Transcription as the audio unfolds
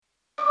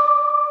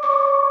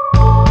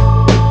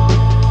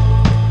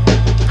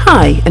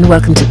Hi, and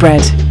welcome to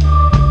Bread.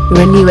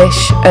 We're a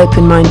newish,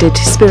 open-minded,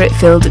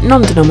 spirit-filled,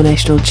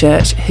 non-denominational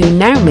church who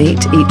now meet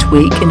each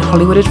week in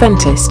Hollywood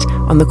Adventist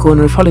on the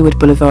corner of Hollywood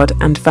Boulevard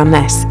and Van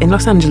Ness in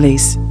Los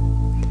Angeles.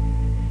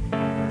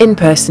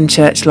 In-person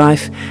church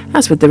life,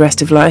 as with the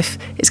rest of life,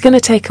 is going to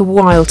take a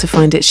while to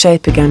find its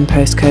shape again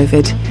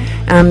post-COVID,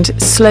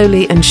 and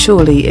slowly and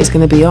surely is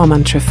going to be our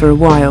mantra for a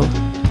while.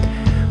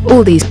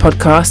 All these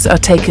podcasts are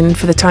taken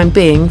for the time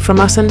being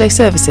from our Sunday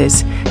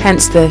services,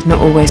 hence the not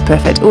always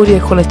perfect audio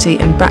quality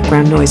and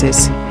background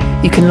noises.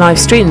 You can live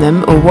stream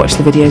them or watch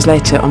the videos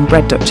later on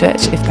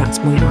bread.church if that's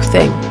more your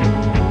thing.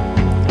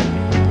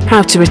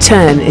 How to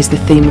return is the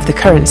theme of the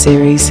current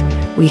series.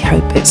 We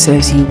hope it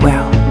serves you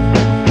well.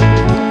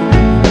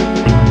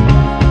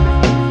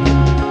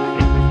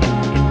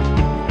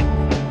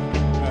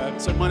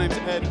 So my name's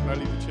Ed, and I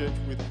lead the church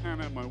with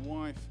Hannah, my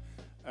wife,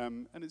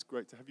 and it's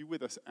great to have you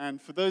with us.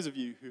 And for those of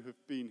you who have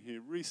been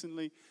here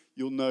recently,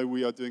 you'll know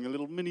we are doing a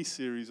little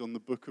mini-series on the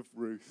book of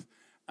Ruth,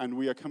 and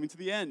we are coming to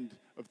the end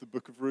of the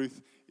book of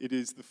Ruth. It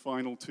is the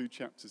final 2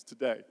 chapters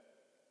today.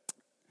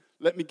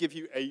 Let me give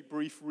you a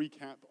brief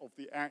recap of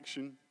the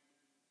action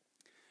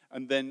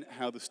and then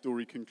how the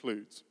story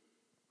concludes.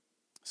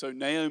 So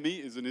Naomi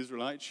is an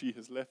Israelite. She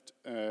has left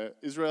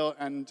Israel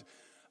and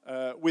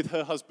with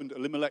her husband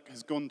Elimelech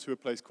has gone to a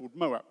place called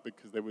Moab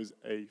because there was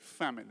a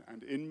famine.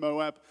 And in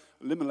Moab,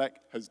 Elimelech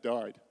has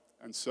died,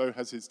 and so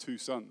has his 2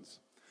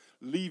 sons,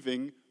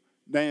 leaving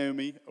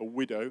Naomi, a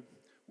widow,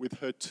 with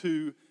her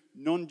 2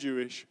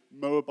 non-Jewish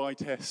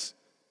Moabitess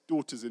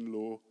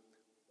daughters-in-law,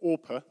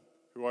 Orpah,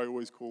 who I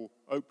always call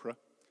Oprah,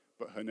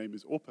 but her name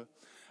is Orpah,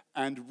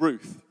 and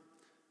Ruth,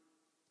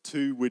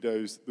 2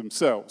 widows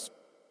themselves.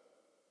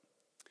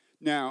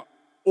 Now,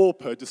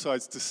 Orpah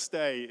decides to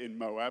stay in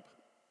Moab,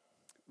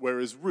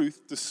 whereas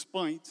Ruth,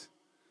 despite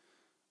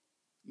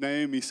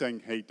Naomi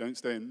saying, hey,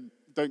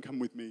 don't come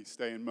with me,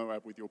 stay in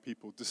Moab with your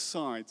people,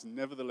 decides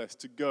nevertheless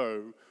to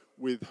go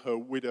with her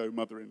widow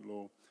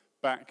mother-in-law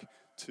back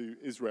to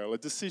Israel, a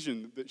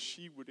decision that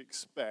she would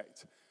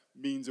expect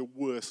means a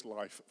worse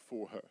life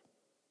for her.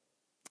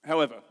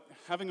 However,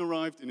 having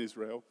arrived in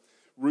Israel,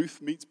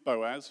 Ruth meets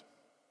Boaz,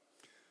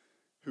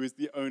 who is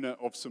the owner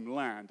of some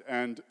land,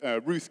 and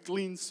Ruth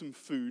gleans some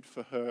food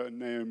for her and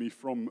Naomi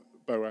from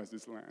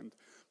Boaz's land.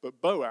 But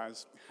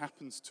Boaz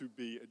happens to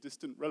be a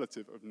distant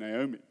relative of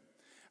Naomi,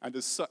 and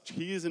as such,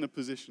 he is in a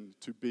position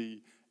to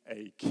be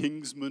a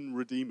kinsman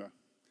redeemer.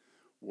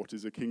 What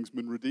is a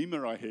kinsman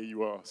redeemer, I hear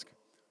you ask?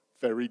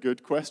 Very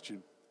good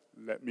question.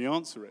 Let me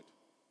answer it.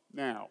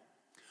 Now,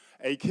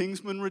 a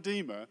kinsman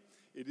redeemer,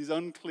 it is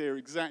unclear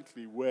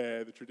exactly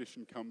where the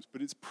tradition comes,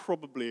 but it's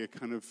probably a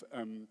kind of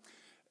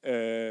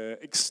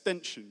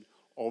extension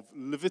of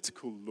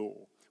Levitical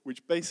law,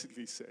 which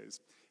basically says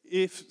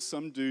if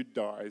some dude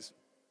dies,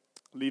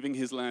 leaving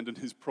his land and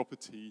his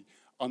property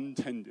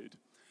untended,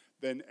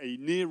 then a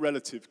near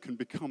relative can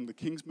become the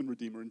kinsman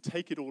redeemer and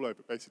take it all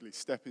over, basically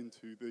step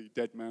into the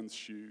dead man's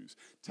shoes,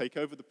 take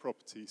over the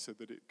property so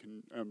that it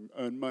can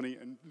earn money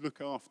and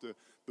look after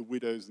the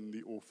widows and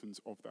the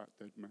orphans of that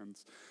dead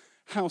man's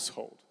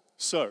household.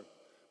 So,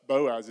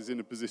 Boaz is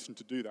in a position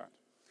to do that.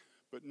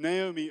 But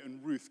Naomi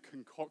and Ruth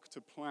concoct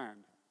a plan.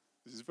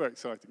 This is very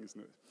exciting, isn't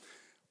it?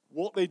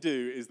 What they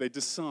do is they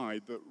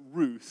decide that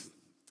Ruth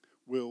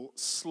will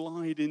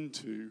slide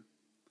into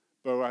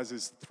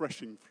Boaz's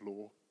threshing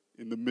floor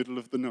in the middle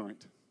of the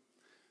night.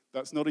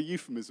 That's not a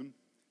euphemism.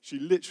 She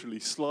literally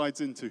slides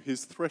into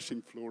his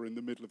threshing floor in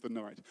the middle of the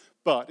night.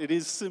 But it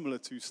is similar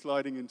to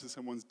sliding into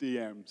someone's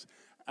DMs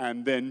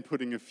and then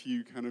putting a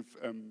few kind of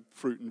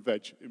fruit and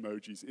veg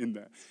emojis in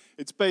there.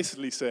 It's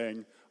basically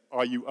saying,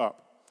 are you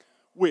up?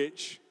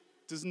 Which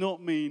does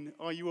not mean,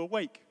 are you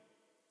awake?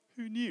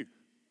 Who knew?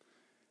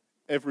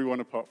 Everyone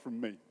apart from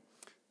me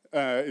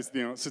is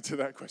the answer to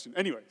that question.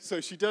 Anyway, so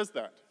she does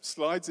that,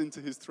 slides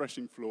into his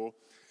threshing floor,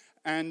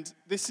 and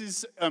this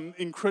is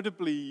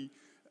incredibly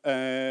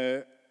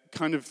forward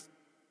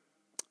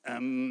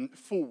and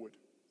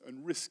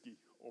risky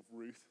of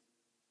Ruth,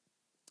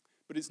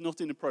 but it's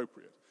not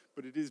inappropriate,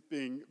 but it is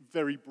being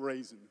very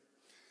brazen.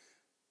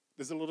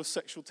 There's a lot of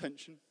sexual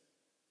tension.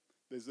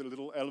 There's a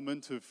little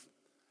element of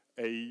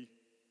a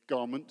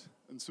garment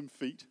and some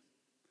feet,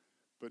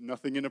 but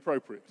nothing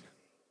inappropriate.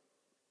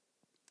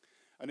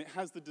 And it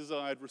has the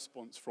desired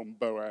response from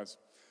Boaz,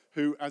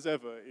 who, as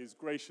ever, is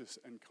gracious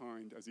and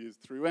kind as he is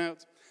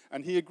throughout,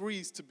 and he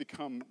agrees to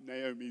become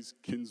Naomi's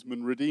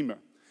kinsman redeemer,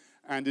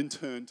 and in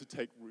turn to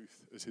take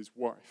Ruth as his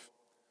wife.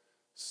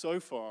 So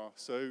far,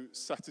 so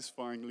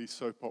satisfyingly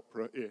soap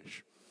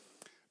opera-ish.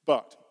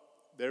 But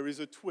there is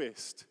a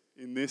twist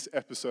in this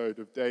episode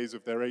of Days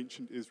of Their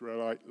Ancient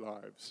Israelite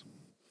Lives.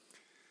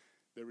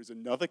 There is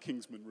another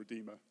kinsman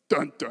redeemer,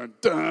 dun dun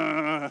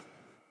dun,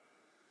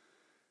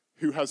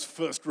 who has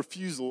first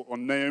refusal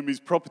on Naomi's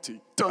property,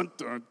 dun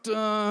dun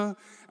dun,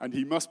 and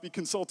he must be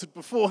consulted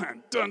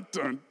beforehand, dun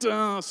dun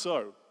dun.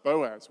 So,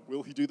 Boaz,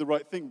 will he do the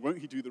right thing? Won't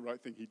he do the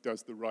right thing? He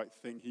does the right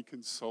thing. He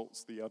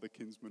consults the other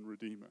kinsman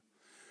redeemer.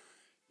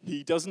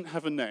 He doesn't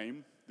have a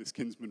name. this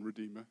kinsman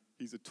redeemer.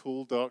 He's a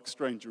tall, dark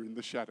stranger in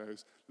the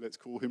shadows. Let's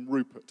call him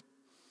Rupert.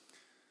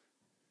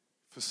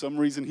 For some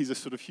reason, he's a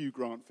sort of Hugh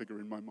Grant figure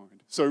in my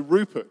mind. So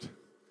Rupert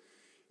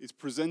is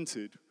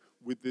presented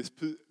with this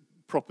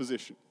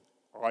proposition.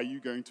 Are you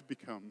going to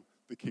become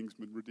the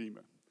kinsman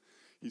redeemer?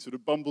 He sort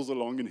of bumbles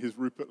along in his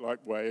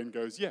Rupert-like way and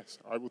goes, yes,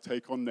 I will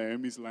take on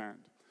Naomi's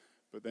land.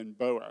 But then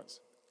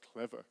Boaz,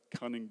 clever,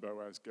 cunning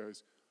Boaz,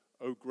 goes,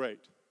 oh,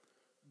 great.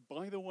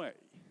 By the way,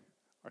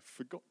 I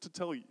forgot to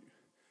tell you,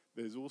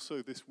 there's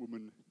also this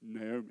woman,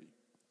 Naomi.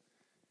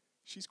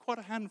 She's quite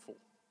a handful.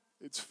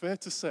 It's fair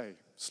to say,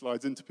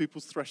 slides into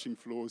people's threshing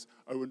floors.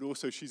 Oh, and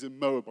also she's a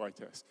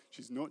Moabitess.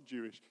 She's not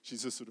Jewish.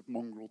 She's a sort of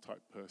mongrel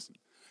type person.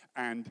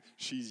 And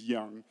she's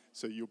young,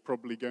 so you're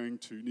probably going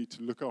to need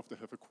to look after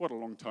her for quite a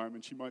long time,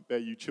 and she might bear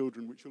you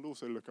children, which you'll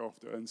also look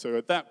after. And so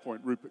at that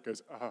point, Rupert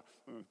goes,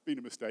 been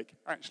a mistake.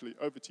 Actually,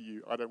 over to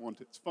you. I don't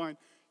want it. It's fine.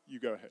 You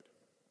go ahead.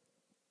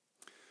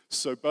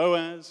 So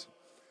Boaz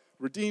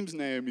redeems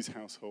Naomi's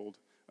household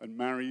and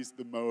marries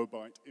the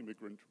Moabite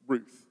immigrant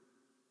Ruth.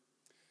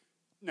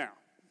 Now,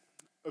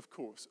 of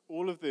course,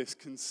 all of this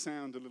can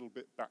sound a little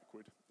bit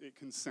backward. It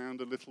can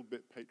sound a little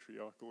bit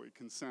patriarchal. It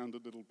can sound a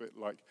little bit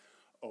like,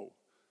 oh,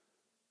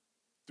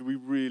 do we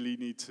really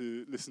need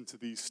to listen to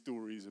these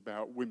stories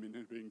about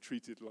women being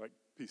treated like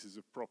pieces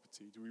of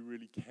property? Do we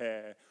really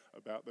care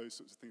about those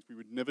sorts of things? We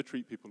would never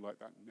treat people like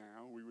that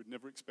now. We would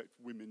never expect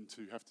women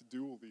to have to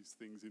do all these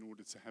things in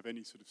order to have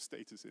any sort of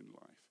status in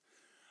life.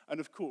 And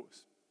of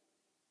course,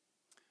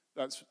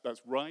 that's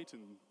right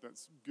and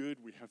that's good.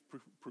 We have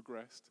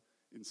progressed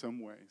in some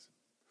ways.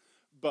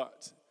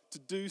 But to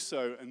do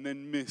so and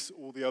then miss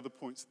all the other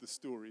points of the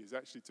story is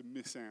actually to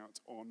miss out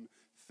on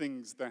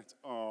things that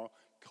are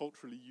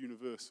culturally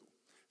universal,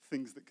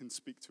 things that can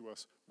speak to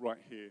us right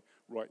here,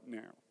 right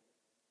now.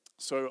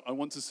 So I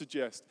want to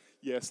suggest,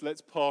 yes,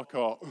 let's park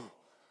our,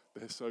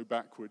 they're so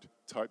backward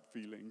type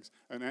feelings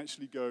and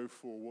actually go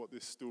for what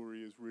this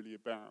story is really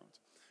about,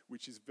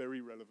 which is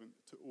very relevant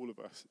to all of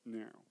us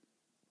now.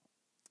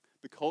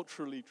 The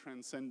culturally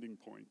transcending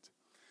point,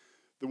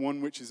 the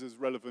one which is as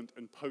relevant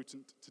and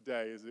potent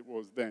today as it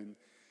was then,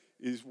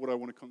 is what I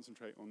want to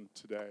concentrate on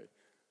today.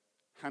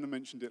 Hannah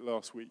mentioned it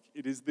last week.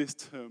 It is this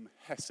term,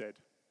 Hesed.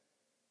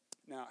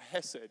 Now,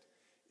 Hesed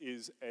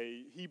is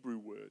a Hebrew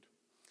word,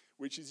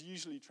 which is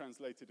usually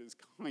translated as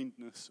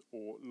kindness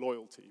or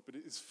loyalty, but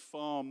it is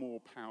far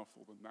more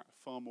powerful than that,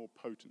 far more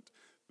potent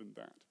than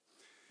that.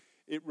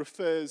 It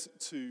refers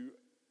to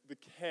the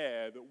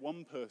care that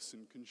one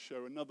person can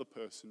show another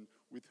person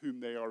with whom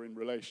they are in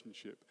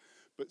relationship,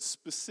 but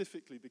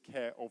specifically the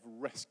care of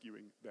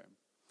rescuing them,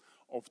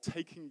 of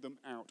taking them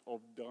out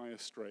of dire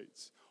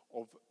straits,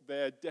 of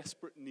their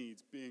desperate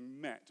needs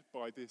being met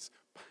by this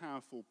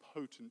powerful,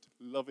 potent,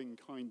 loving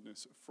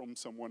kindness from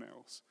someone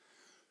else,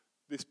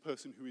 this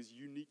person who is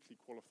uniquely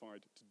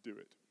qualified to do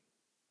it.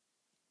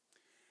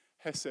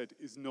 Hesed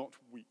is not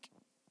weak.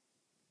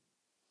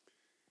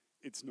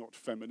 It's not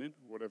feminine,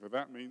 whatever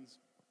that means.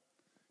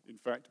 In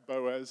fact,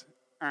 Boaz,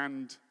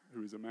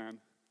 who is a man,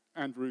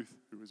 and Ruth,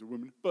 who is a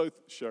woman, both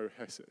show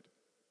Hesed.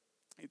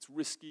 It's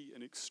risky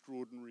and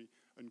extraordinary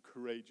and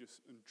courageous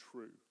and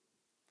true.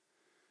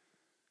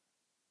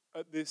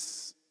 At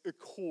the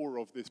core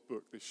of this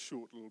book, this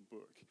short little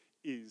book,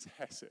 is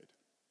Hesed.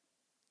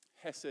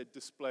 Hesed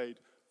displayed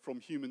from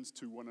humans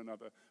to one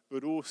another,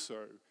 but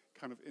also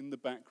kind of in the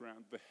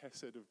background, the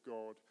Hesed of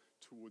God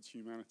towards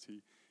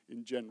humanity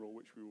in general,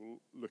 which we will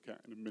look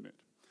at in a minute.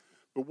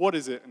 But what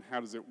is it and how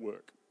does it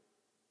work?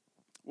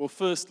 Well,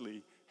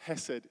 firstly,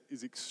 Hesed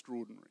is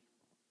extraordinary.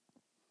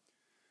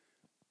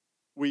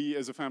 We,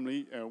 as a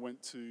family,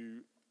 went to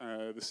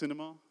the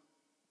cinema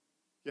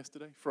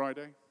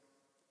Friday,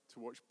 to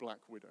watch Black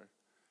Widow.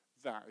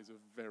 That is a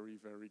very,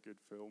 very good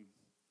film.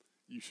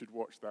 You should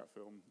watch that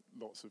film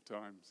lots of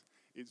times.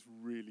 It's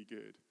really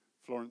good.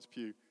 Florence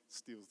Pugh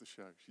steals the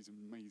show. She's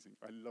amazing.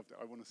 I loved it.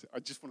 I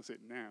just want to see it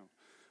now,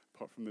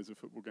 apart from there's a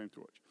football game to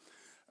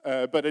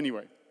watch. But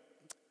anyway,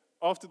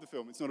 after the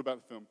film, it's not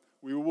about the film,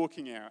 we were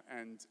walking out,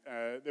 and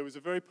there was a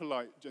very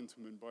polite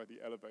gentleman by the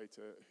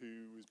elevator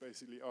who was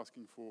basically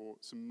asking for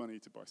some money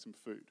to buy some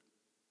food.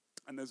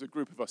 And there's a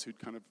group of us who'd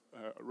kind of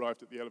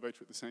arrived at the elevator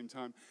at the same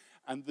time,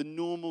 and the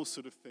normal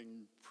sort of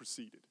thing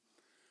proceeded.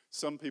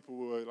 Some people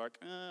were like,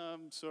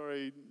 I'm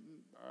sorry,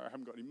 I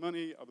haven't got any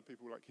money. Other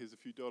people were like, here's a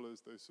few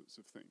dollars, those sorts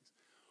of things.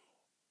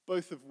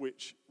 Both of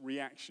which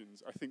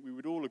reactions, I think we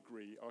would all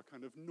agree, are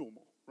kind of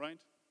normal,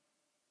 right?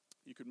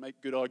 You could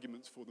make good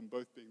arguments for them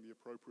both being the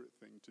appropriate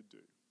thing to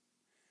do.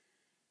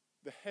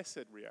 The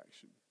Hesed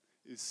reaction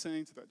is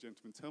saying to that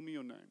gentleman, tell me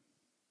your name.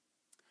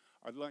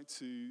 I'd like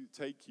to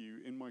take you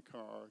in my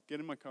car, get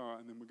in my car,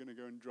 and then we're going to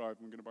go and drive,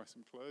 and we're going to buy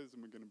some clothes,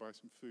 and we're going to buy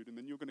some food, and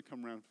then you're going to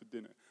come around for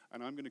dinner,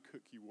 and I'm going to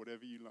cook you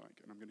whatever you like,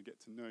 and I'm going to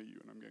get to know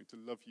you, and I'm going to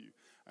love you,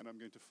 and I'm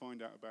going to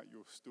find out about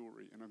your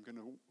story, and I'm going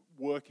to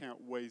work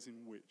out ways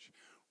in which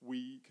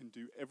we can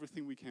do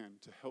everything we can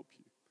to help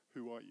you.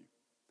 Who are you?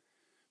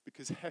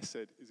 Because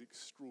Hesed is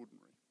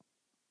extraordinary.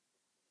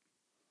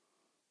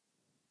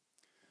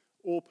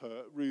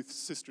 Orpah, Ruth's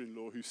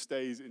sister-in-law, who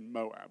stays in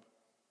Moab,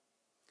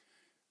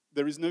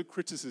 There is no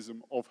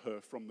criticism of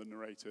her from the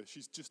narrator.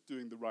 She's just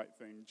doing the right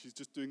thing. She's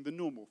just doing the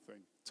normal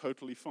thing.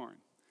 Totally fine.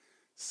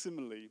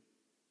 Similarly,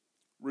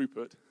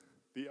 Rupert,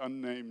 the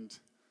unnamed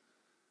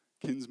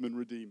kinsman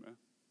redeemer,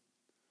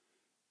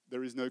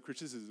 there is no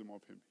criticism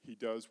of him. He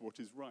does what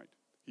is right.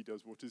 He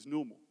does what is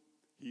normal.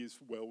 He is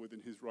well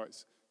within his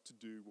rights to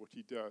do what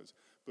he does.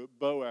 But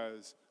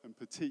Boaz, and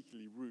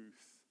particularly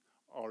Ruth,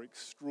 are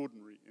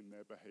extraordinary in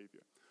their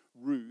behavior.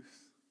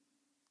 Ruth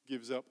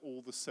gives up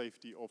all the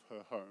safety of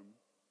her home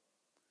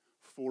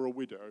for a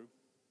widow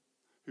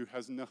who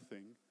has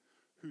nothing,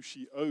 who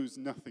she owes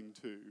nothing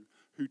to,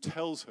 who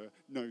tells her,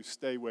 no,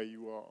 stay where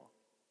you are.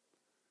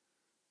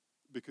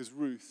 Because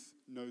Ruth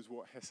knows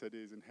what Hesed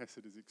is, and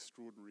Hesed is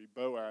extraordinary.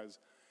 Boaz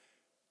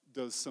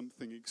does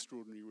something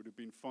extraordinary. It would have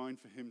been fine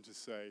for him to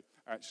say,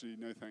 actually,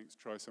 no thanks,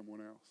 try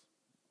someone else.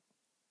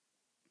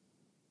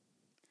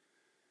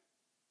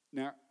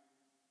 Now,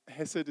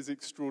 Hesed is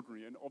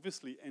extraordinary, and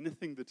obviously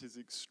anything that is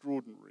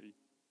extraordinary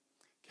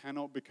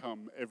cannot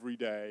become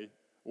everyday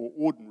or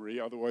ordinary,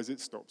 otherwise it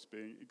stops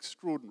being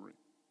extraordinary.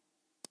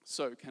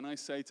 So, can I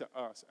say to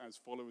us as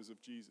followers of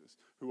Jesus,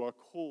 who are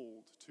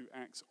called to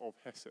acts of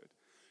Hesed,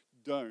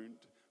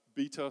 don't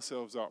beat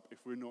ourselves up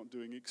if we're not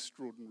doing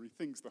extraordinary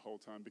things the whole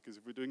time, because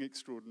if we're doing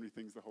extraordinary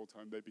things the whole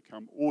time, they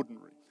become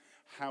ordinary.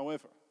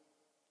 However,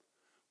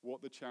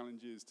 what the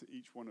challenge is to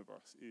each one of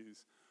us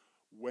is,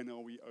 when are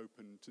we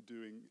open to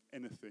doing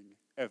anything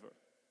ever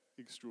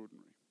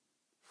extraordinary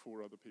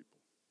for other people?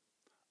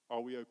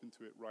 Are we open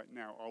to it right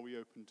now? Are we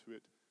open to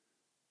it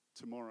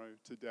tomorrow,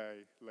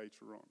 today,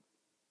 later on?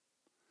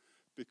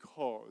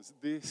 Because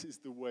this is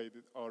the way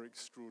that our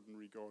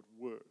extraordinary God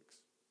works.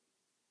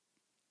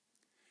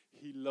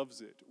 He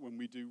loves it when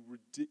we do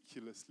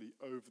ridiculously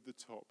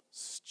over-the-top,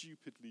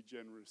 stupidly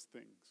generous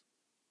things.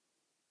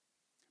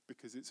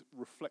 Because it's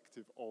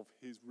reflective of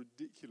his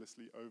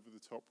ridiculously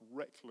over-the-top,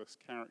 reckless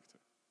character.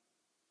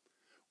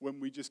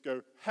 When we just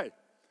go, hey,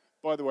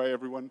 by the way,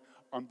 everyone,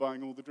 I'm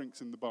buying all the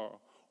drinks in the bar.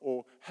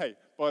 Or, hey,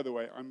 by the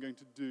way, I'm going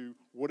to do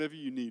whatever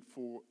you need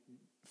for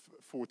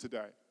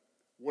today.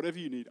 Whatever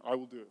you need, I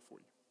will do it for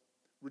you.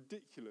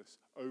 Ridiculous,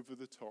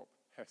 over-the-top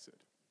Hesed.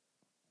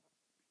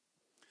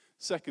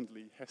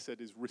 Secondly,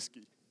 Hesed is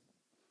risky.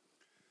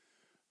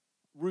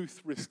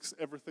 Ruth risks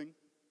everything.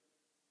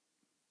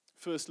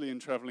 Firstly, in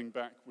traveling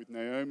back with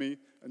Naomi,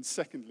 and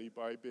secondly,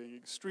 by being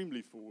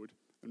extremely forward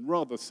and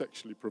rather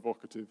sexually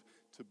provocative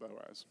to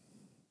Boaz.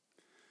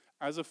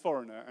 As a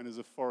foreigner and as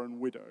a foreign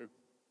widow,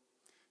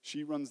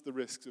 she runs the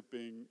risks of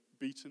being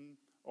beaten,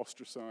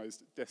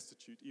 ostracized,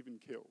 destitute, even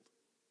killed.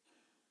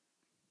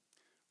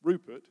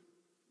 Rupert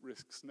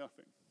risks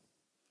nothing.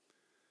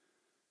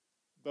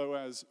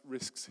 Boaz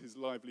risks his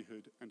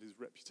livelihood and his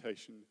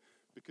reputation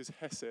because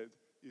Hesed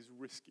is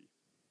risky.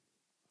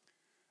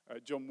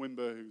 John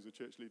Wimber, who's a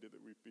church leader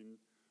that we've been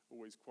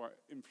always quite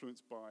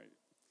influenced by,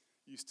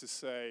 used to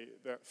say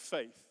that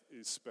faith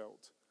is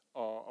spelt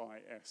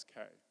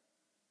R-I-S-K,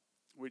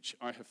 which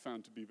I have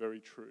found to be very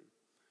true.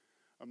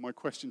 And my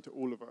question to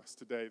all of us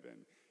today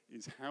then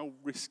is, how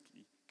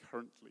risky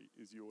currently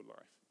is your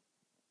life?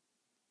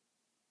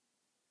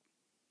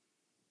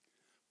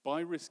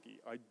 By risky,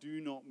 I do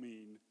not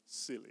mean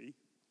silly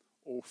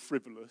or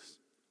frivolous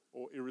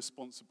or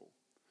irresponsible.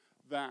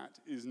 That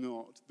is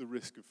not the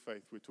risk of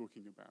faith we're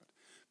talking about,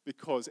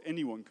 because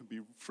anyone can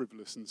be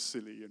frivolous and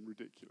silly and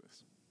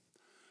ridiculous.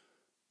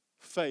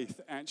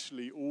 Faith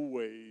actually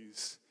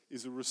always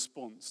is a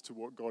response to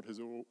what God has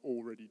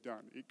already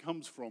done. It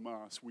comes from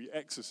us, we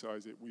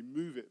exercise it, we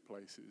move it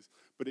places,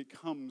 but it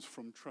comes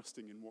from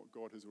trusting in what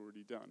God has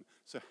already done.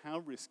 So how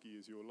risky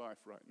is your life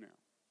right now?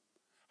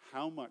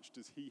 How much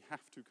does he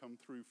have to come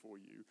through for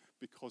you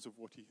because of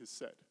what he has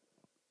said?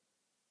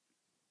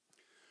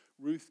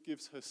 Ruth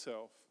gives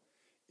herself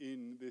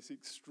in this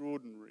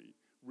extraordinary,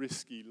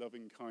 risky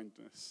loving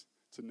kindness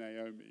to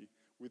Naomi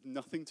with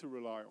nothing to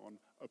rely on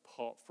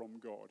apart from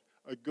God,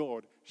 a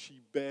God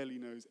she barely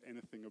knows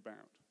anything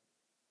about.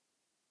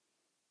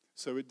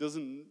 So it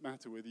doesn't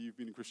matter whether you've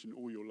been a Christian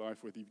all your life,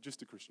 whether you're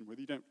just a Christian,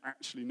 whether you don't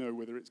actually know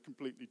whether it's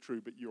completely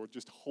true, but you're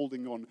just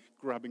holding on,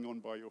 grabbing on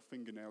by your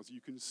fingernails,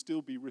 you can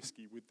still be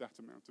risky with that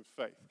amount of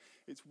faith.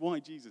 It's why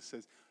Jesus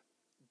says,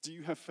 do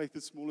you have faith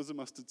as small as a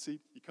mustard seed?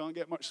 You can't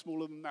get much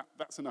smaller than that.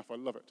 That's enough. I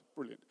love it.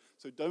 Brilliant.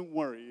 So don't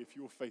worry if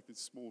your faith is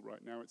small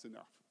right now. It's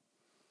enough.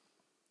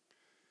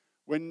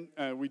 When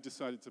we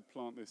decided to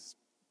plant this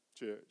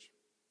church,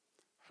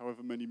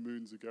 however many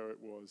moons ago it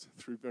was,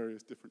 through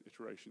various different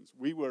iterations,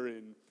 we were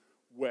in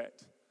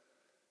wet,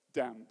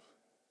 damp,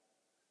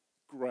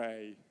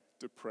 grey,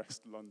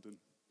 depressed London.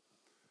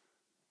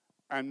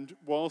 And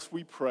whilst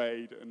we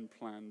prayed and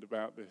planned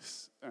about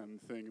this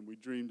thing, and we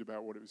dreamed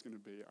about what it was going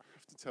to be, I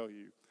have to tell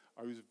you,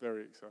 I was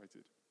very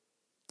excited.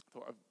 I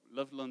thought, I've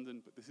loved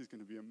London, but this is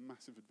going to be a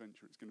massive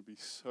adventure. It's going to be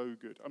so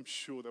good. I'm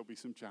sure there'll be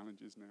some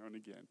challenges now and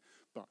again,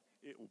 but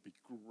it will be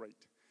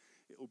great.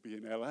 It will be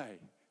in LA.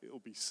 It will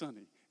be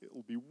sunny. It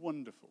will be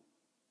wonderful.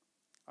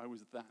 I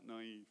was that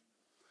naive.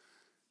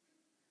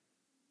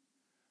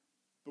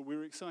 But we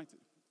were excited.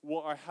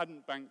 What I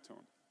hadn't banked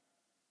on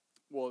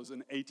was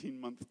an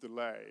 18-month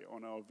delay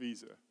on our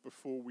visa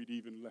before we'd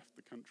even left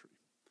the country.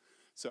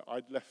 So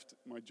I'd left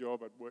my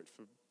job. I'd worked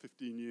for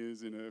 15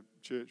 years in a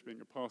church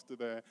being a pastor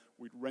there.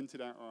 We'd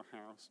rented out our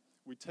house.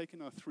 We'd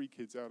taken our 3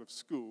 kids out of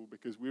school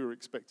because we were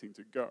expecting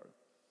to go.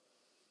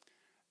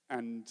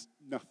 And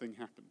nothing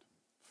happened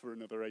for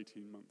another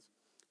 18 months.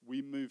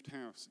 We moved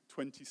house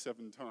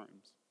 27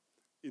 times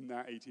in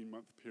that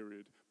 18-month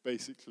period,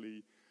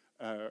 basically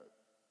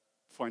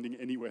finding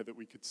anywhere that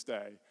we could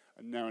stay,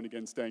 and now and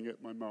again staying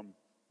at my mum.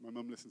 My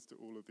mum listens to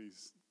all of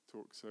these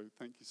talks, so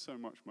thank you so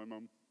much, my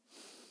mum.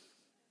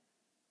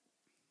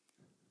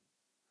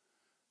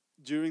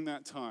 During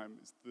that time,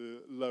 it's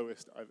the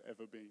lowest I've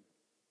ever been.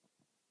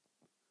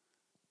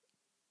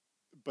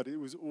 But it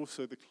was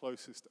also the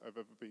closest I've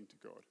ever been to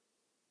God.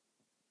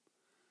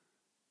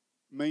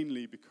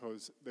 Mainly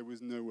because there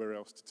was nowhere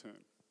else to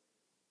turn.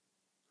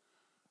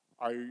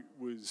 I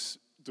was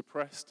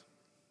depressed.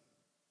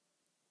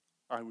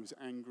 I was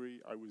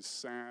angry. I was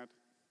sad.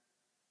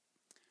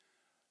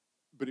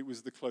 But it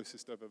was the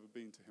closest I've ever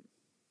been to him.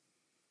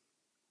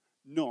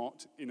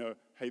 Not in a,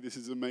 hey, this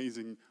is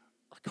amazing,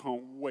 I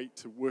can't wait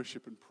to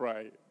worship and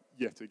pray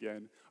yet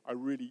again. I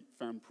really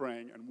found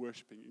praying and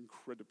worshiping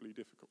incredibly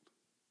difficult.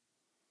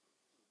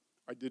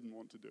 I didn't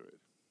want to do it.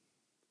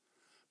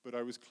 But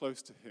I was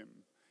close to him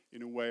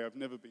in a way I've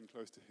never been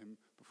close to him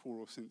before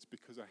or since,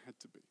 because I had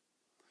to be.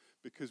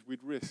 Because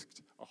we'd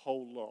risked a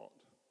whole lot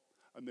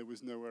and there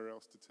was nowhere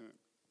else to turn.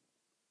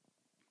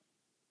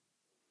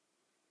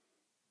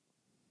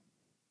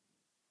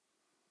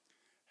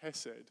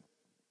 Hesed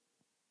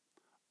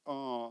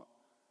are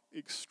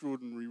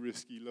extraordinary,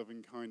 risky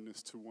loving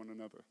kindness to one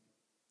another,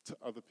 to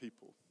other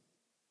people.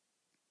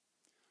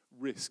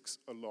 Risks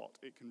a lot.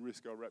 It can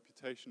risk our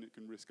reputation, it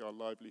can risk our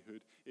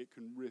livelihood, it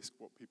can risk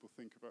what people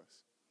think of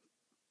us.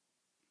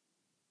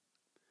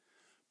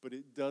 But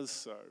it does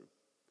so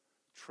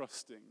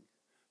trusting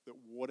that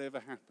whatever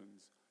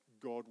happens,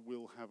 God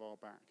will have our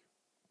back.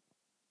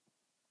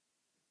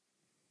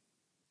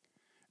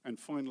 And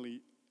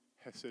finally,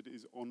 Hesed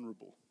is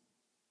honourable.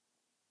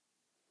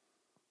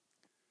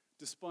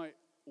 Despite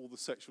all the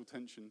sexual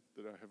tension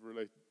that I have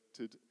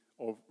related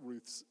of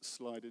Ruth's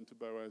slide into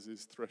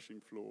Boaz's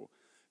threshing floor,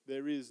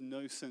 there is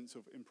no sense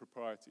of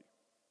impropriety.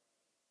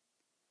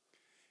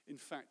 In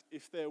fact,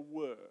 if there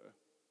were,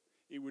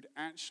 it would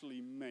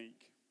actually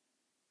make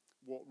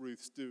what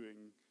Ruth's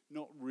doing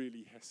not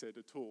really Hesed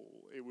at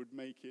all. It would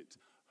make it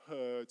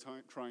her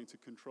trying to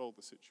control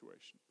the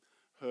situation.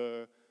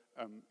 Her,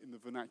 in the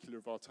vernacular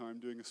of our time,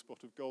 doing a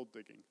spot of gold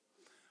digging.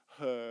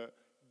 Her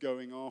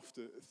going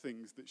after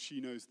things that she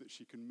knows that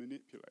she can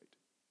manipulate.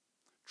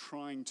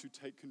 Trying to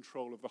take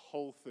control of the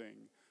whole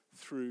thing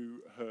through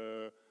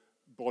her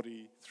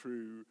body,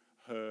 through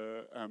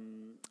her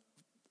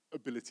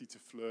ability to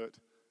flirt,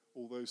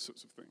 all those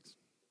sorts of things.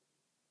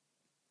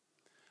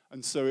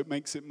 And so it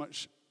makes it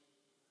much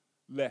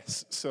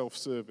less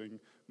self-serving,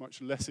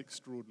 much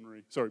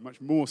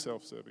more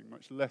self-serving,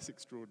 much less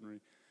extraordinary,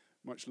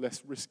 much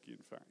less risky,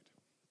 in fact.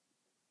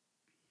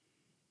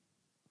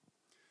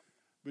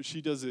 But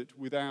she does it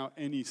without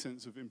any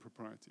sense of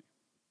impropriety.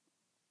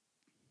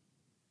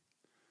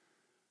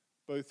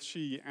 Both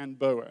she and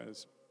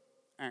Boaz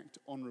act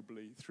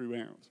honourably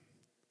throughout.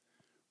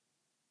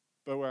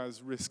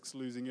 Boaz risks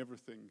losing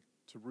everything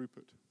to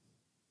Rupert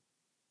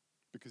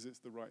because it's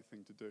the right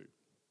thing to do.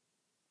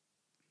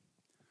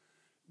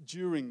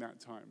 During that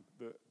time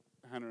that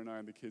Hannah and I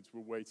and the kids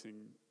were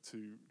waiting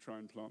to try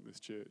and plant this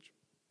church,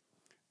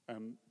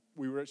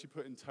 we were actually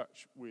put in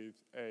touch with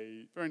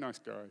a very nice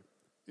guy,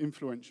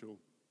 influential,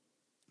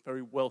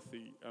 very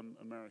wealthy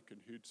American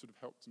who'd sort of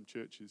helped some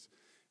churches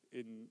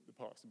in the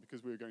past. And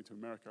because we were going to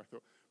America, I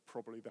thought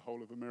probably the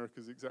whole of America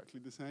is exactly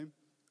the same.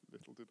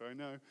 Little did I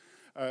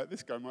know.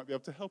 This guy might be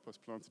able to help us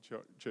plant a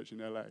church in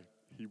LA.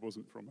 He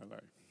wasn't from LA.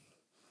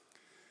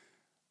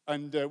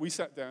 And we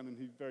sat down, and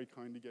he very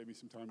kindly gave me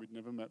some time. We'd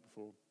never met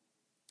before.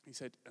 He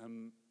said,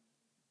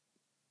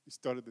 he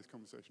started this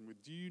conversation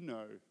with, do you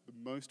know the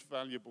most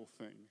valuable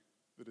thing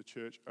that a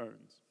church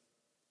owns?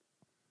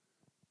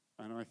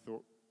 And I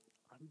thought,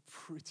 I'm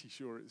pretty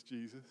sure it's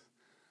Jesus.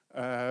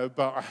 But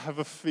I have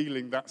a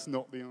feeling that's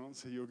not the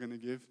answer you're going to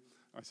give.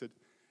 I said,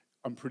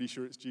 I'm pretty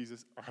sure it's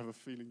Jesus. I have a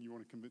feeling you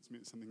want to convince me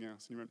it's something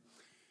else. And he went,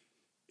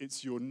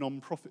 it's your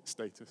non-profit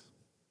status.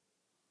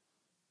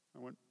 I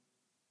went,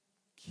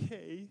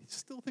 okay,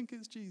 still think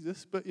it's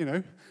Jesus, but,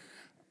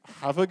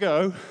 have a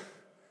go.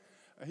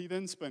 He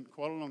then spent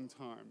quite a long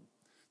time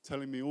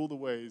telling me all the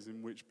ways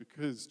in which,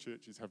 because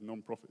churches have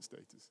non-profit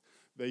status,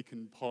 they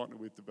can partner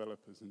with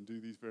developers and do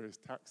these various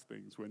tax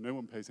things where no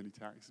one pays any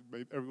tax,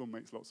 everyone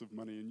makes lots of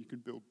money, and you can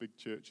build big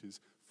churches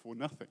for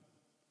nothing.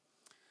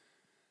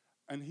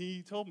 And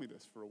he told me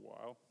this for a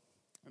while,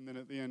 and then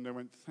at the end I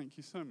went, thank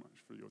you so much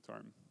for your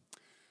time.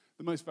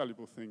 The most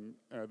valuable thing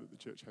that the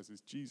church has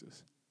is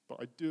Jesus, but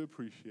I do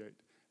appreciate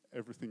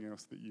everything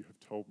else that you have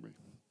told me.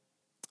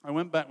 I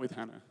went back with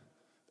Hannah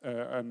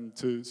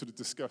to sort of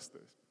discuss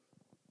this.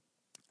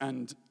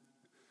 And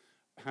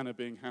Hannah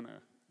being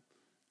Hannah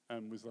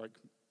was like,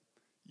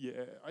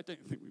 yeah, I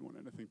don't think we want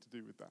anything to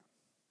do with that.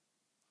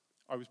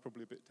 I was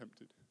probably a bit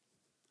tempted.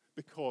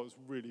 Because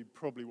really,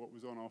 probably what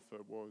was on offer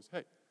was,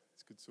 hey,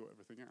 this could sort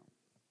everything out.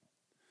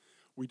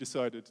 We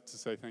decided to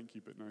say thank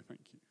you, but no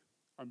thank you.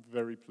 I'm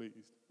very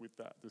pleased with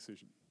that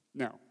decision.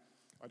 Now,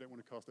 I don't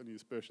want to cast any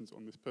aspersions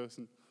on this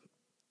person,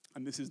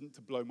 and this isn't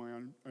to blow my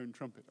own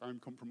trumpet. I'm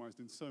compromised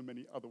in so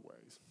many other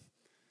ways.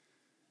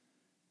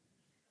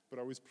 But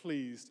I was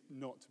pleased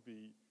not to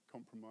be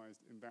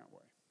compromised in that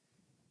way.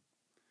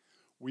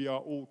 We are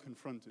all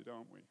confronted,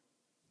 aren't we,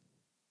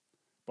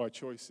 by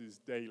choices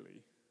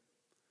daily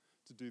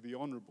to do the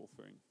honourable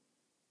thing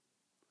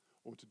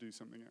or to do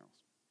something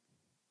else.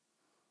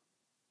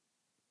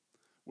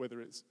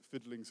 Whether it's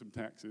fiddling some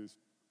taxes,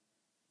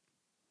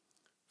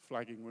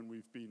 flagging when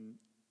we've been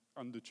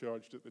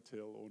undercharged at the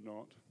till or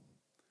not,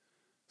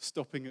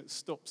 stopping at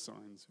stop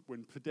signs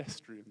when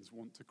pedestrians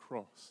want to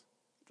cross.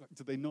 Like,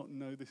 do they not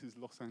know this is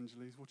Los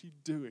Angeles? What are you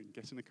doing?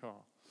 Get in a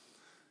car.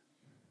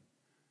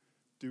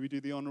 Do we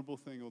do the honourable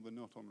thing or the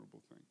not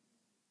honourable thing?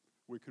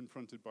 We're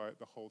confronted by it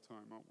the whole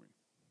time, aren't we?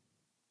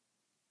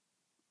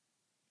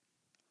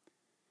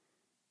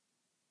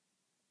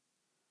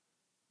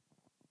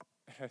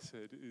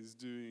 Hesed is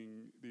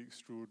doing the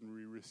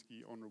extraordinary,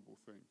 risky, honourable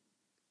thing.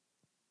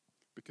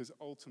 Because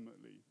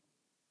ultimately,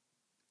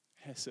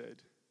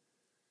 Hesed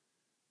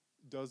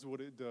does what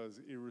it does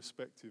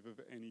irrespective of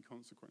any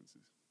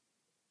consequences.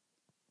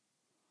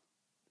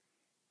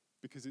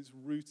 Because it's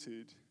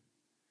rooted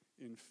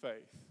in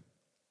faith.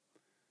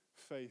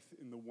 Faith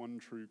in the one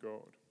true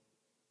God.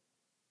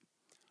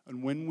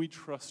 And when we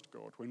trust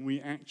God, when we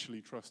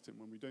actually trust him,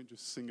 when we don't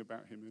just sing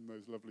about him in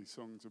those lovely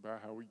songs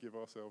about how we give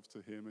ourselves to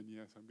him, and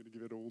yes, I'm going to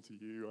give it all to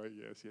you,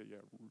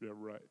 yeah,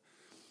 right.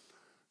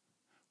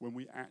 When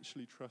we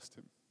actually trust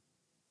him,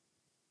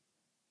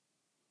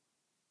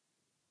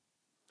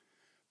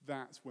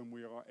 that's when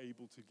we are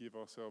able to give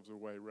ourselves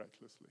away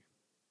recklessly,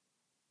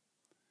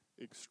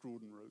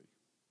 extraordinarily,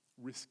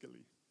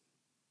 riskily,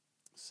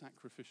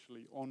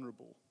 sacrificially,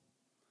 honourable,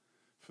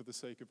 for the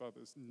sake of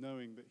others,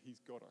 knowing that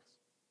he's got us.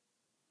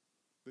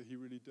 That he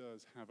really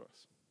does have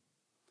us,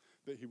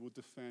 that he will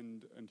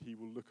defend and he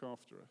will look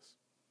after us,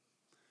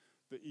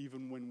 that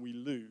even when we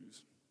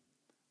lose,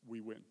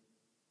 we win.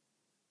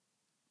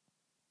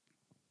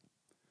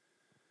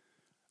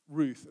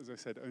 Ruth, as I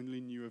said, only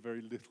knew a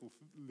very little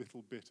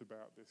bit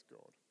about this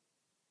God.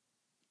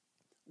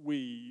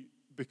 We,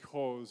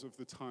 because of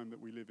the time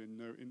that we live in,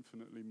 know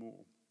infinitely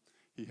more.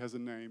 He has a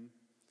name.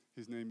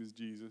 His name is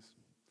Jesus.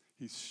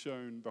 He's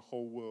shown the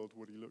whole world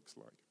what he looks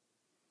like.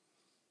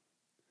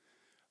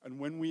 And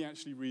when we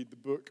actually read the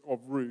book of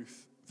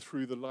Ruth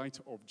through the light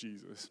of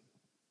Jesus,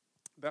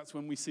 that's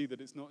when we see that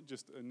it's not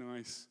just a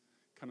nice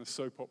kind of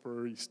soap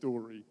opera-y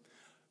story,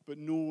 but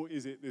nor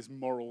is it this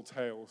moral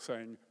tale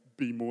saying,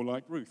 be more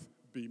like Ruth,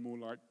 be more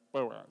like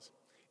Boaz.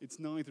 It's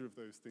neither of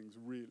those things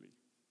really.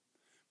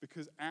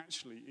 Because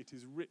actually it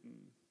is written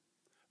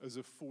as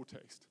a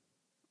foretaste.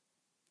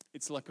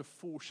 It's like a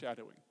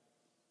foreshadowing.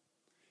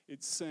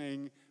 It's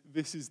saying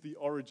this is the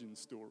origin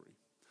story.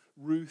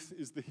 Ruth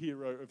is the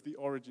hero of the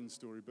origin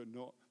story, but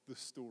not the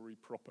story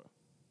proper.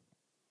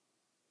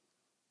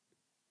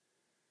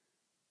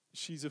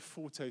 She's a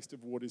foretaste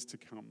of what is to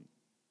come,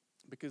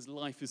 because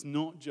life is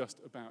not just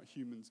about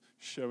humans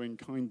showing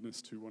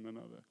kindness to one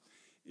another.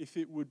 If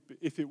it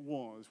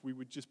was, we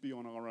would just be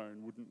on our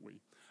own, wouldn't we?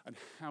 And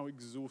how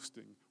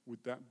exhausting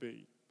would that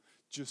be,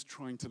 just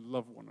trying to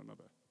love one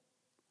another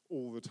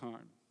all the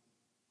time?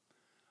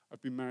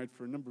 I've been married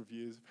for a number of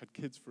years, I've had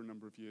kids for a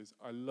number of years.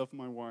 I love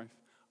my wife.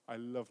 I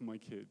love my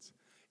kids.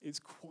 It's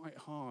quite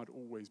hard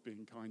always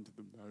being kind to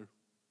them, though.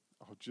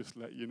 I'll just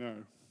let you know.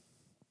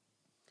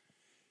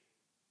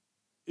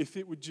 If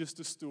it were just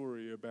a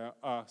story about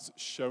us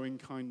showing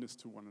kindness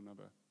to one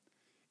another,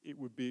 it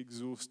would be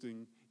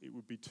exhausting. It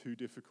would be too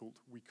difficult.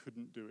 We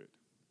couldn't do it.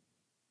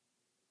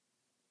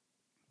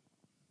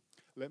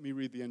 Let me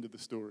read the end of the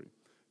story.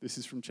 This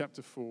is from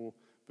chapter 4,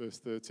 verse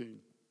 13.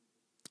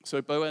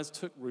 So Boaz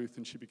took Ruth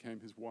and she became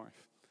his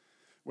wife.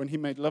 When he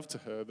made love to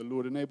her, the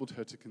Lord enabled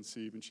her to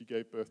conceive, and she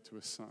gave birth to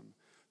a son.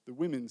 The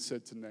women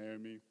said to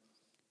Naomi,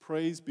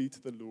 "Praise be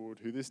to the Lord,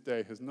 who this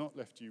day has not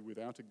left you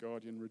without a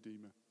guardian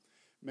redeemer.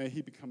 May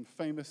he become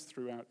famous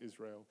throughout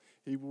Israel.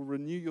 He will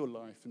renew your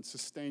life and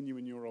sustain you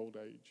in your old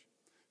age.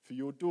 For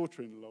your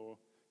daughter-in-law,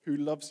 who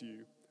loves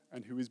you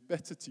and who is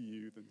better to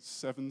you than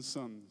 7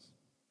 sons."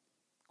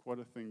 Quite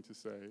a thing to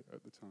say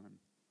at the time,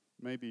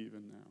 maybe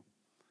even now,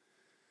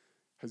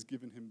 has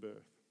given him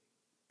birth.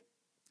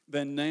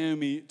 Then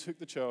Naomi took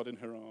the child in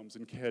her arms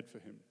and cared for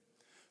him.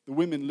 The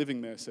women living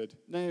there said,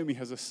 "Naomi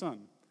has a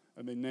son,"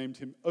 and they named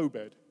him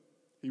Obed.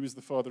 He was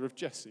the father of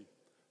Jesse,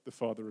 the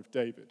father of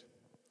David.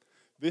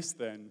 This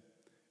then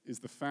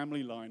is the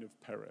family line of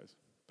Perez.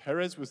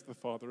 Perez was the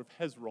father of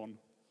Hezron.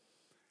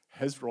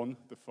 Hezron,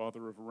 the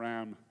father of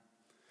Ram.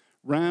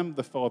 Ram,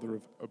 the father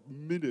of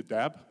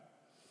Aminadab.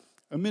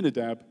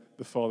 Aminadab,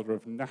 the father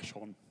of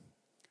Nahshon.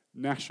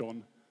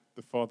 Nahshon,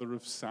 the father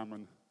of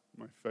Salmon.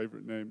 My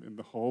favorite name in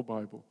the whole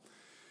Bible.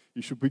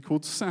 You shall be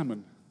called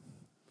Salmon,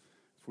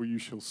 for you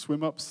shall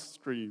swim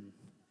upstream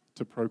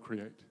to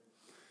procreate.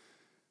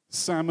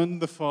 Salmon,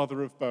 the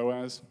father of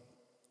Boaz,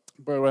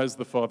 Boaz,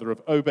 the father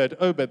of Obed,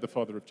 Obed, the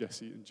father of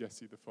Jesse, and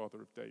Jesse, the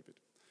father of David.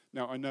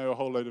 Now, I know a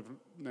whole load of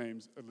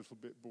names a little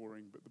bit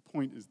boring, but the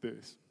point is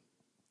this.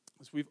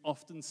 As we've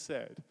often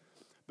said,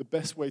 the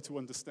best way to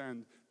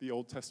understand the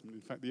Old Testament,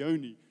 in fact, the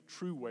only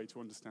true way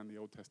to understand the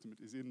Old Testament,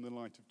 is in the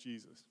light of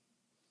Jesus.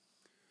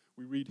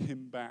 We read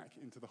him back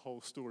into the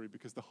whole story,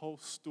 because the whole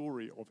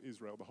story of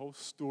Israel, the whole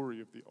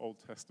story of the Old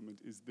Testament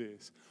is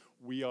this.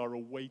 We are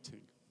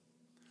awaiting,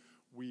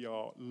 we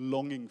are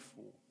longing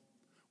for,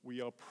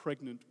 we are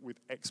pregnant with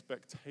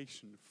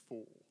expectation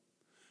for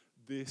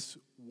this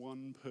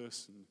one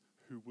person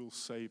who will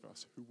save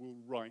us, who will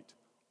right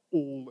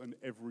all and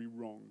every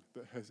wrong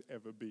that has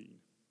ever been.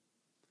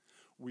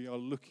 We are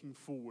looking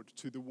forward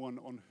to the one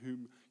on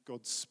whom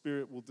God's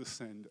Spirit will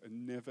descend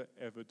and never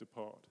ever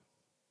depart.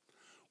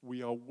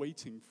 We are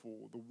waiting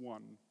for the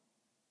one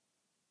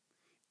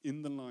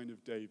in the line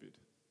of David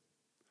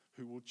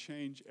who will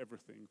change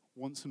everything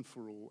once and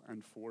for all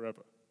and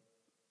forever.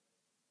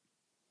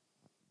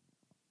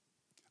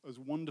 As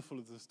wonderful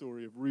as the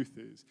story of Ruth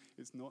is,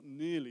 it's not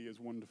nearly as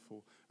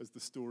wonderful as the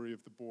story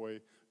of the boy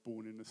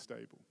born in a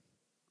stable.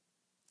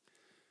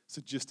 So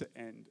just to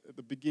end, at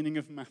the beginning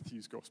of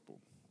Matthew's gospel,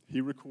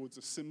 he records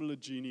a similar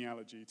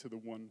genealogy to the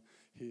one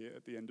here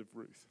at the end of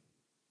Ruth.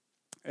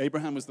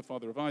 Abraham was the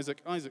father of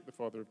Isaac, Isaac the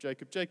father of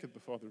Jacob, Jacob the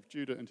father of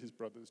Judah and his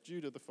brothers,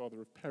 Judah the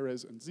father of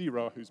Perez and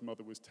Zerah, whose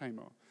mother was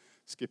Tamar.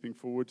 Skipping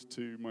forward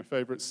to my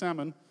favorite,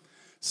 Salmon.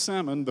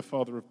 Salmon, the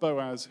father of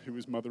Boaz, who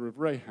was mother of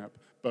Rahab.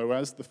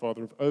 Boaz, the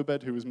father of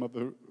Obed, whose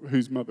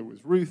mother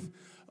was Ruth.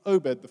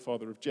 Obed, the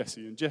father of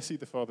Jesse, and Jesse,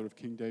 the father of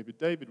King David.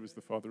 David was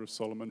the father of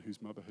Solomon,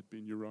 whose mother had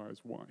been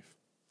Uriah's wife.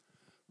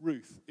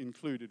 Ruth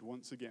included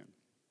once again.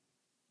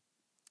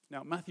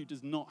 Now, Matthew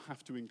does not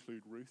have to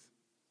include Ruth.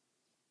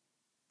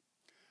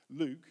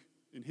 Luke,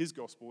 in his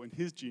gospel, in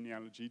his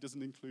genealogy,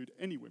 doesn't include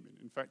any women.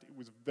 In fact, it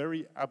was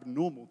very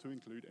abnormal to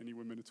include any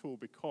women at all,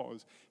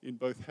 because in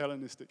both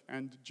Hellenistic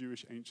and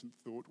Jewish ancient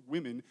thought,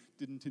 women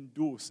didn't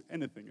endorse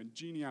anything, and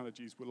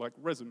genealogies were like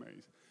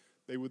resumes.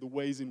 They were the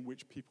ways in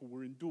which people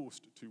were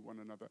endorsed to one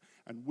another,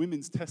 and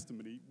women's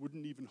testimony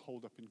wouldn't even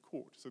hold up in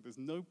court. So there's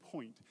no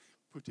point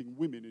putting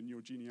women in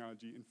your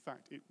genealogy. In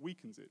fact, it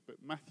weakens it. But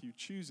Matthew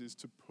chooses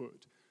to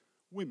put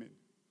women,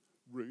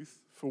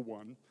 Ruth for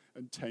one,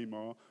 and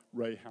Tamar,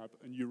 Rahab,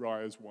 and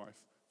Uriah's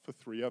wife for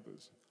three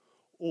others,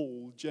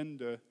 all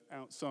gender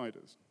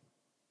outsiders,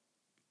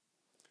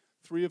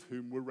 three of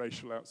whom were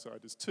racial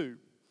outsiders too.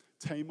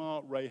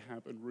 Tamar,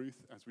 Rahab, and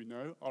Ruth, as we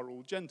know, are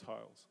all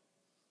Gentiles,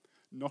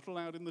 not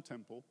allowed in the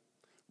temple,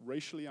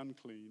 racially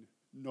unclean,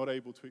 not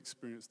able to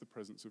experience the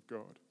presence of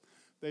God.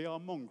 They are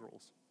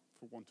mongrels,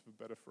 for want of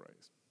a better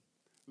phrase,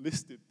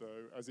 listed,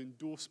 though, as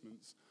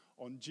endorsements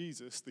on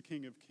Jesus, the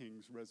King of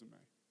Kings, resume.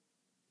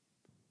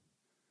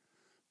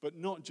 But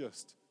not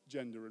just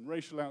gender and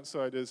racial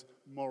outsiders,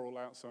 moral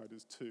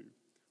outsiders too.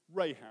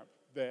 Rahab,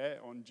 there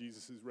on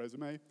Jesus'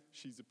 resume,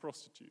 she's a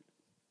prostitute.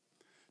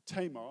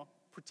 Tamar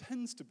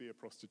pretends to be a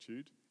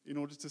prostitute in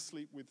order to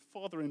sleep with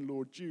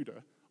father-in-law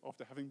Judah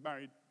after having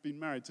been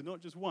married to not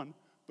just one,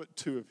 but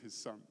two of his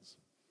sons.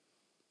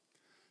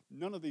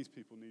 None of these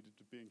people needed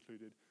to be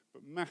included,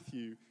 but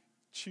Matthew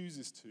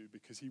chooses to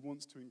because he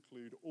wants to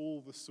include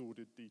all the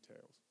sordid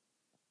details.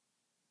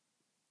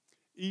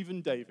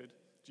 Even David,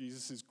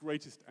 Jesus'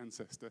 greatest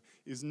ancestor,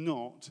 is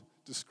not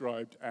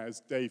described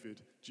as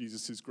David,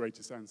 Jesus'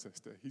 greatest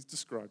ancestor. He's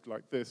described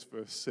like this,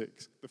 verse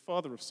 6, the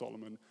father of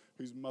Solomon,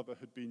 whose mother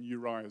had been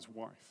Uriah's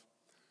wife.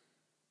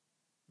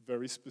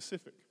 Very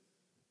specific.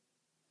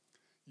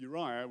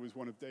 Uriah was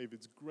one of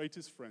David's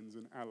greatest friends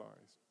and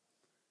allies.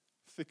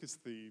 Thick as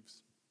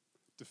thieves,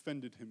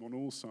 defended him on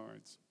all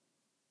sides.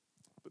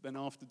 But then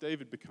after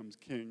David becomes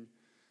king,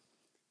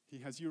 he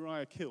has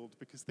Uriah killed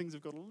because things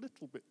have got a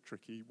little bit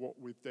tricky, what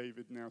with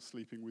David now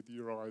sleeping with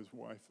Uriah's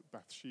wife,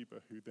 Bathsheba,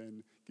 who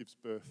then gives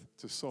birth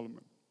to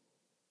Solomon.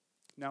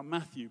 Now,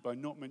 Matthew, by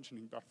not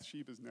mentioning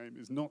Bathsheba's name,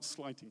 is not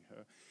slighting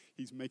her.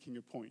 He's making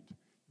a point.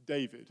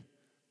 David,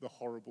 the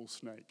horrible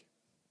snake.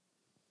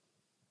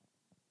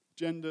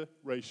 Gender,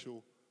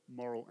 racial,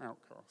 moral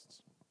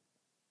outcasts.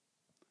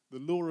 The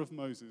law of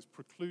Moses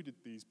precluded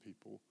these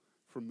people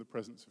from the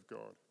presence of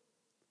God.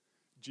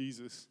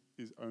 Jesus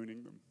is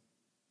owning them,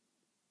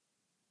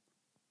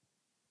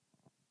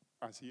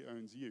 as he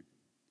owns you,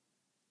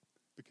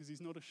 because he's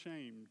not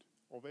ashamed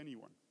of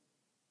anyone.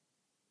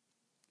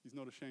 He's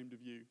not ashamed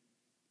of you.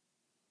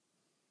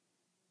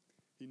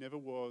 He never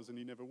was and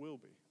he never will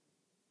be.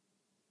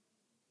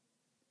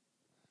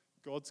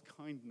 God's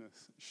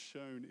kindness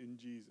shown in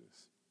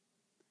Jesus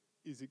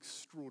is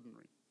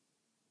extraordinary.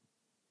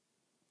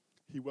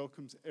 He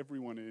welcomes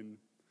everyone in,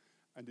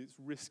 and it's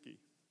risky.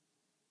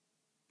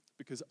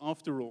 Because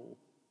after all,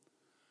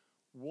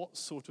 what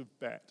sort of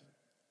bet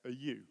are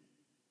you?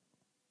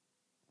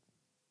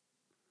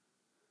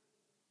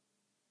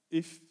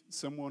 If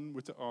someone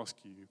were to ask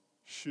you,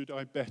 should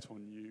I bet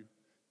on you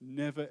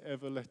never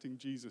ever letting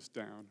Jesus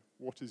down,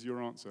 what is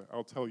your answer?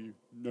 I'll tell you,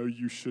 no,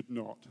 you should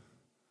not.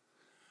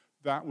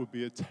 That would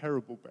be a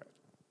terrible bet.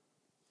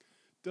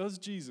 Does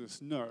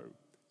Jesus know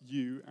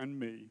you and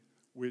me,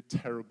 we're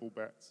terrible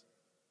bets?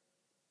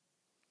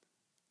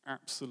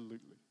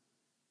 Absolutely.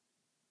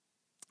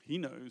 He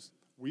knows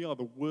we are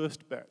the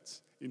worst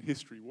bets in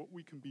history. What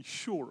we can be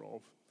sure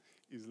of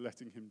is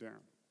letting him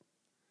down.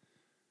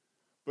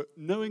 But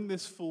knowing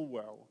this full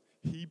well,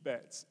 he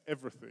bets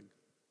everything,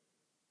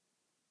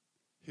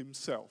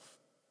 himself,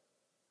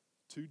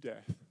 to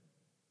death,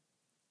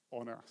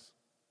 on us.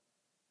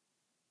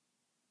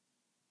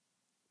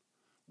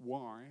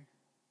 Why?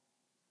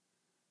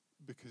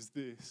 Because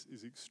this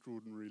is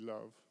extraordinary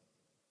love.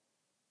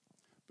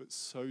 But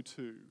so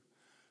too,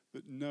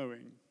 that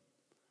knowing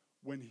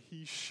when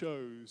he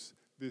shows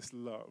this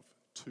love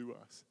to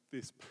us,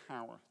 this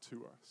power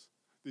to us,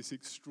 this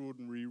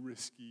extraordinary,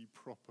 risky,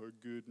 proper,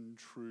 good and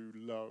true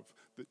love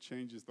that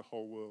changes the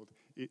whole world,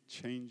 it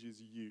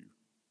changes you.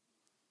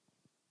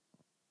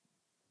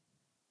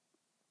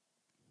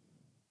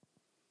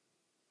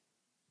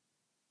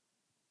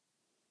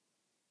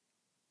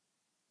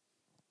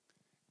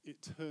 It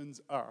turns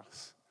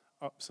us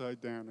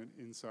upside down and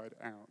inside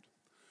out.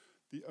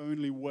 The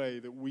only way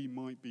that we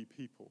might be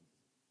people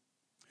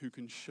who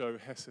can show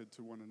Hesed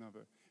to one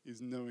another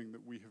is knowing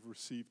that we have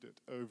received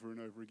it over and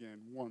over again,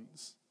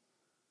 once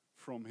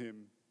from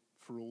him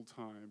for all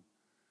time,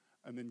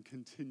 and then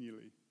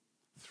continually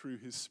through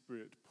his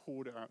Spirit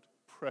poured out,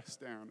 pressed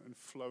down and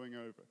flowing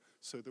over,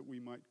 so that we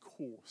might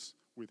course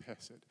with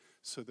Hesed,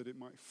 so that it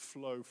might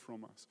flow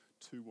from us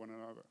to one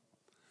another.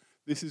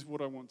 This is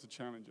what I want to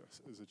challenge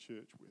us as a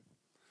church with.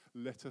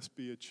 Let us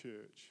be a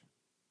church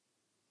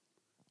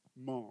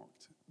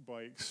marked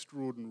by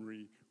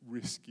extraordinary,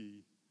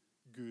 risky,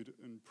 good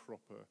and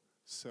proper,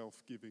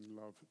 self-giving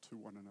love to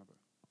one another,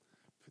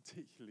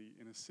 particularly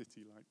in a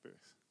city like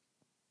this.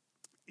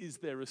 Is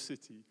there a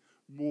city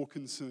more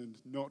concerned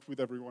not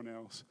with everyone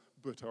else,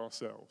 but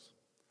ourselves?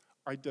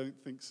 I don't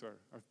think so.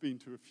 I've been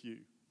to a few.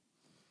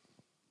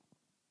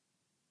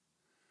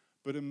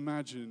 But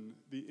imagine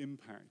the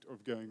impact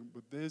of going,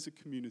 but there's a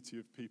community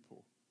of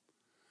people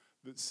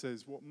that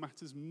says what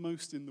matters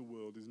most in the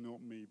world is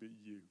not me, but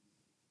you.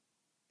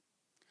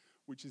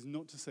 Which is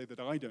not to say that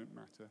I don't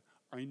matter.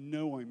 I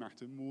know I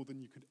matter more than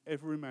you could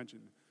ever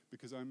imagine,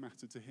 because I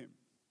matter to him.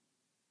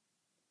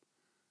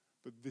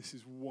 But this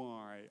is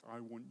why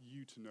I want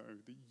you to know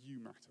that you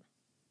matter.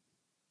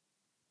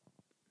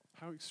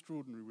 How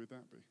extraordinary would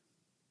that be?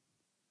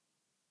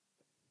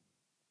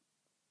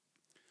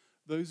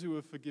 Those who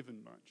are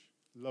forgiven much,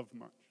 love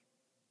much.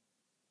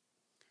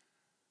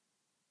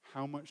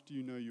 How much do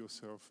you know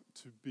yourself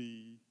to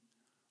be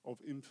of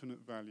infinite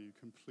value,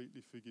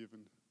 completely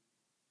forgiven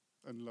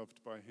and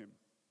loved by him?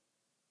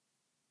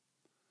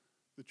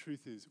 The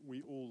truth is,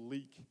 we all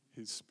leak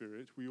his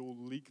Spirit, we all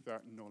leak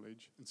that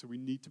knowledge, and so we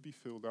need to be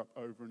filled up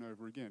over and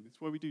over again.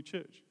 It's why we do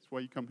church. It's why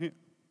you come here.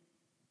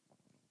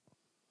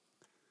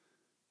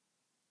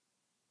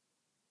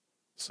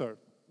 So,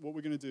 what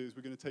we're going to do is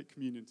we're going to take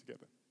communion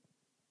together.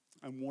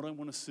 And what I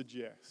want to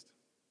suggest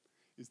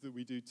is that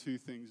we do two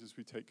things as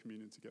we take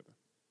communion together.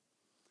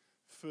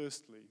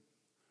 Firstly,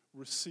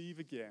 receive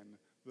again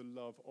the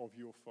love of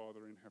your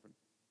Father in heaven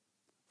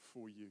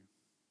for you.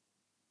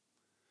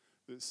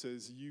 That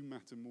says you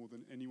matter more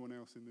than anyone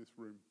else in this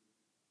room.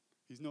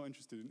 He's not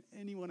interested in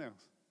anyone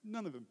else.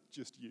 None of them,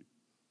 just you.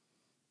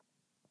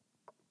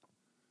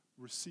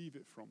 Receive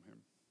it from him.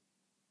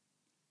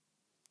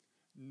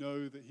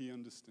 Know that he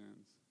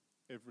understands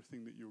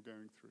everything that you're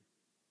going through.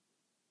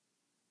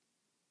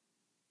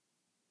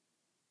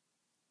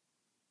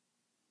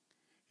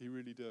 He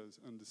really does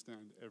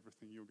understand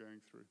everything you're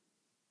going through.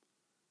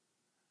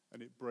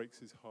 And it breaks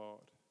his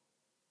heart.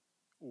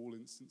 All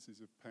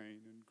instances of pain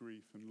and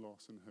grief and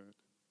loss and hurt.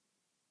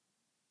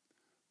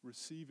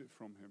 Receive it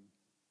from him.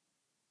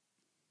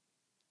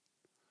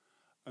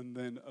 And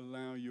then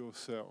allow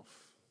yourself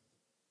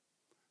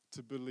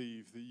to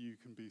believe that you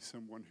can be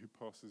someone who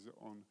passes it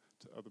on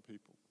to other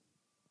people.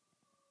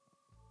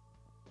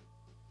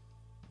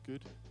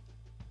 Good?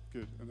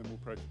 Good. And then we'll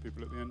pray for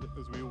people at the end,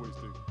 as we always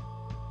do.